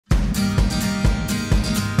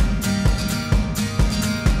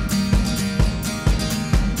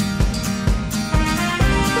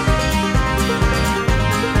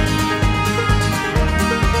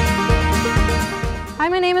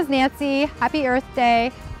Nancy. Happy Earth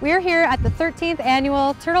Day. We're here at the 13th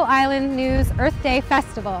annual Turtle Island News Earth Day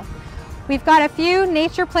Festival. We've got a few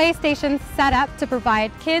nature play stations set up to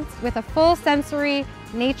provide kids with a full sensory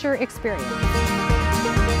nature experience.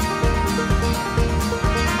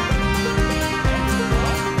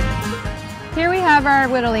 Here we have our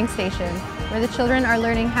whittling station, where the children are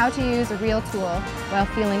learning how to use a real tool while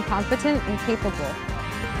feeling competent and capable.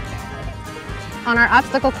 On our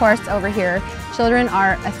obstacle course over here, children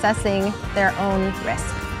are assessing their own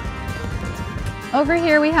risk. Over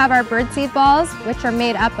here we have our birdseed balls, which are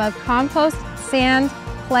made up of compost, sand,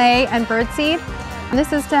 clay, and birdseed.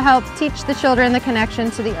 This is to help teach the children the connection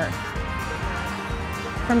to the earth.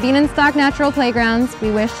 From Bienenstock Natural Playgrounds, we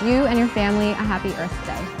wish you and your family a happy Earth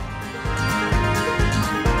Day.